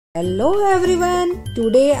Hello everyone,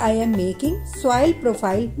 today I am making soil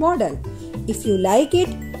profile model. If you like it,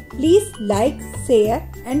 please like, share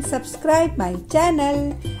and subscribe my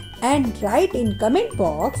channel and write in comment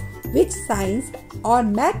box which science or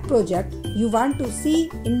math project you want to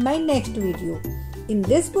see in my next video. In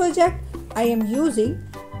this project, I am using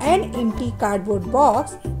an empty cardboard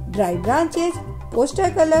box, dry branches,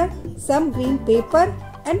 poster color, some green paper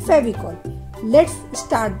and fevicol. Let's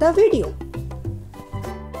start the video.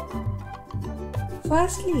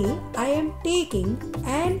 Firstly, I am taking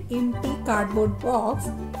an empty cardboard box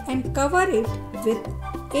and cover it with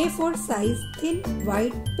A4 size thin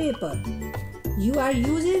white paper. You are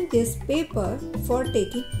using this paper for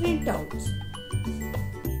taking printouts.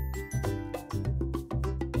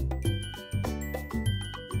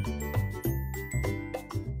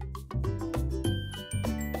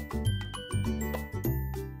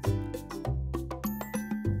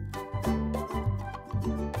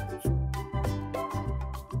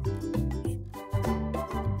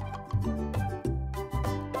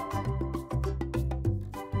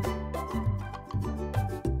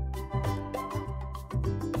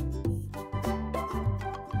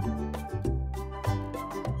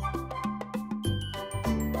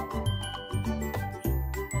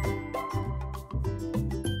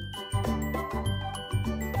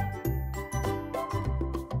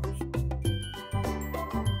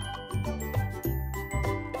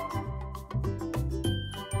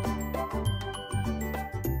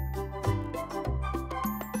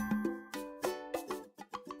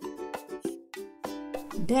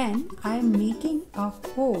 Then I am making a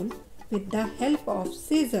hole with the help of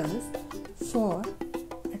scissors for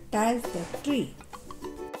attach the tree.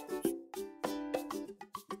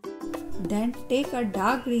 Then take a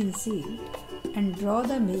dark green sheet and draw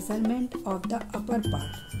the measurement of the upper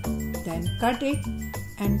part. Then cut it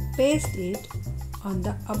and paste it on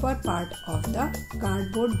the upper part of the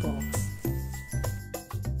cardboard box.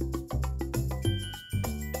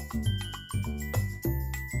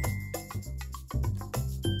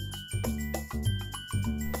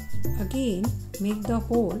 Again, make the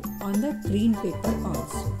hole on the green paper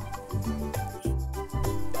also.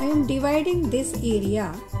 I am dividing this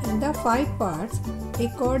area in the 5 parts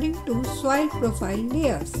according to soil profile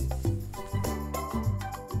layers.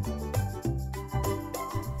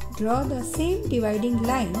 Draw the same dividing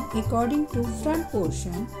line according to front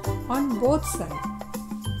portion on both sides.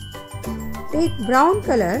 Take brown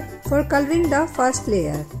color for coloring the first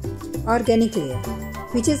layer, organic layer,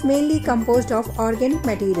 which is mainly composed of organic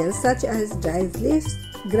materials such as dry leaves,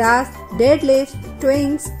 grass, dead leaves,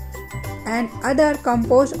 twigs and other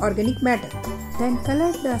composed organic matter. Then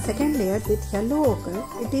color the second layer with yellow ochre.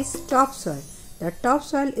 It is topsoil. The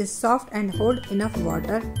topsoil is soft and hold enough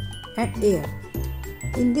water and air.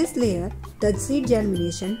 In this layer, the seed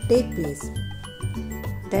germination takes place.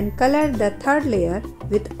 Then color the third layer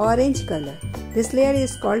with orange color. This layer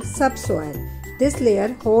is called subsoil. This layer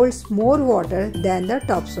holds more water than the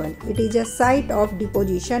topsoil. It is a site of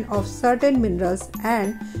deposition of certain minerals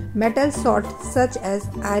and metal salts such as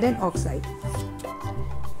iron oxide.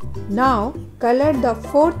 Now color the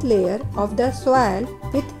fourth layer of the soil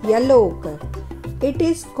with yellow ochre. It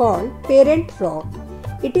is called parent rock.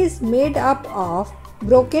 It is made up of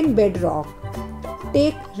broken bedrock.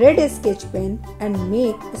 Take red sketch pen and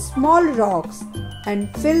make small rocks and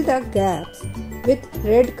fill the gaps with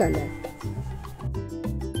red color.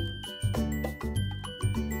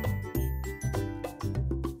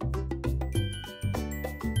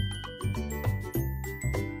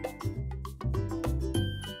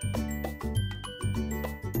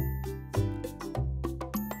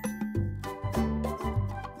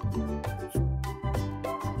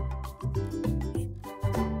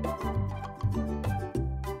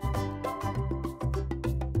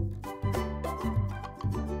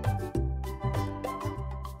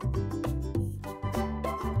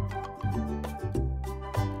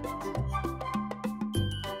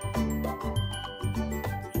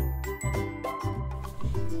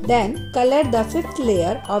 Then color the fifth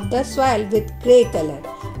layer of the soil with grey color.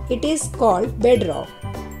 It is called bedrock.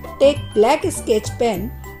 Take black sketch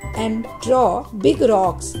pen and draw big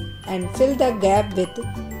rocks and fill the gap with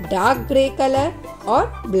dark grey color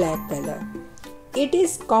or black color. It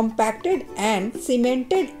is compacted and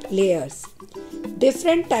cemented layers.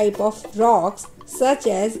 Different type of rocks such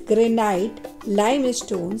as granite,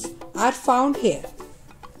 limestones are found here.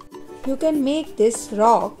 You can make this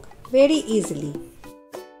rock very easily.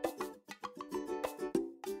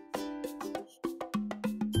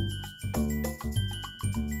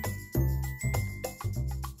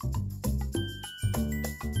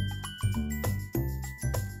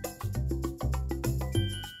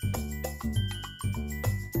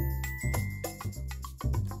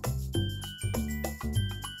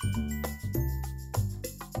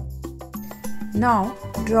 Now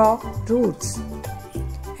draw roots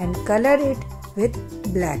and color it with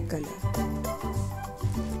black color.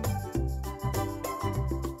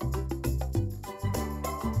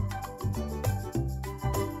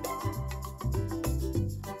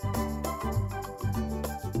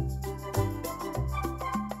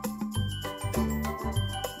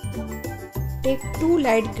 Take 2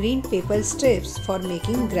 light green paper strips for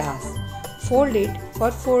making grass. Fold it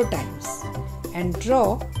for 4 times and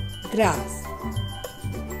draw grass.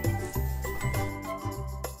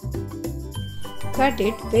 Cut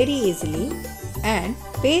it very easily and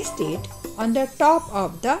paste it on the top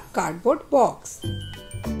of the cardboard box.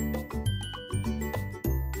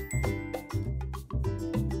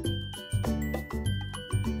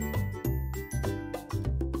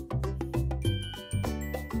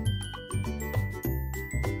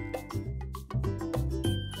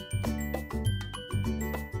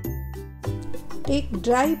 Take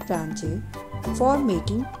dry branches for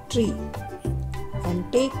making tree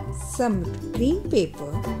and take some green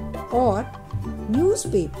paper or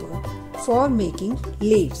newspaper for making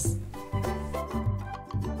leaves.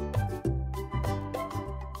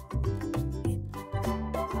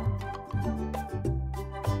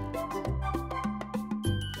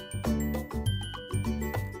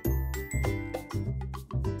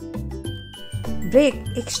 Break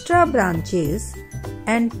extra branches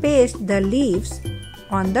and paste the leaves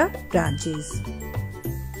on the branches.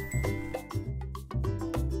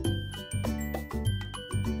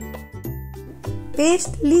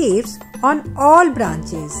 Paste leaves on all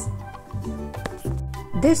branches.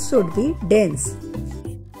 This should be dense.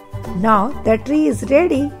 Now the tree is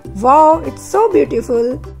ready. Wow, it's so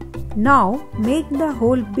beautiful. Now make the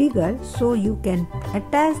hole bigger so you can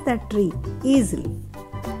attach the tree easily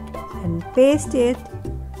and paste it.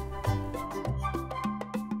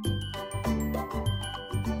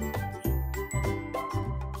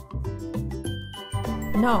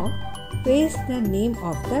 Now paste the name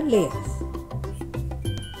of the layers.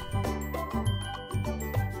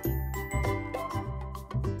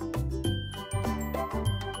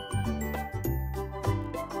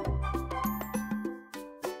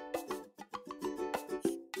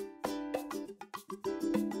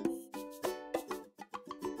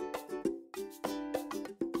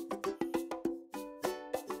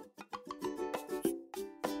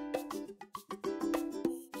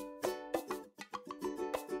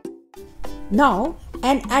 Now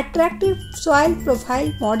an attractive soil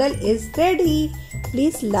profile model is ready.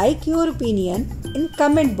 Please like your opinion in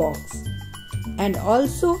comment box and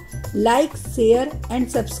also like, share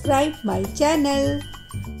and subscribe my channel.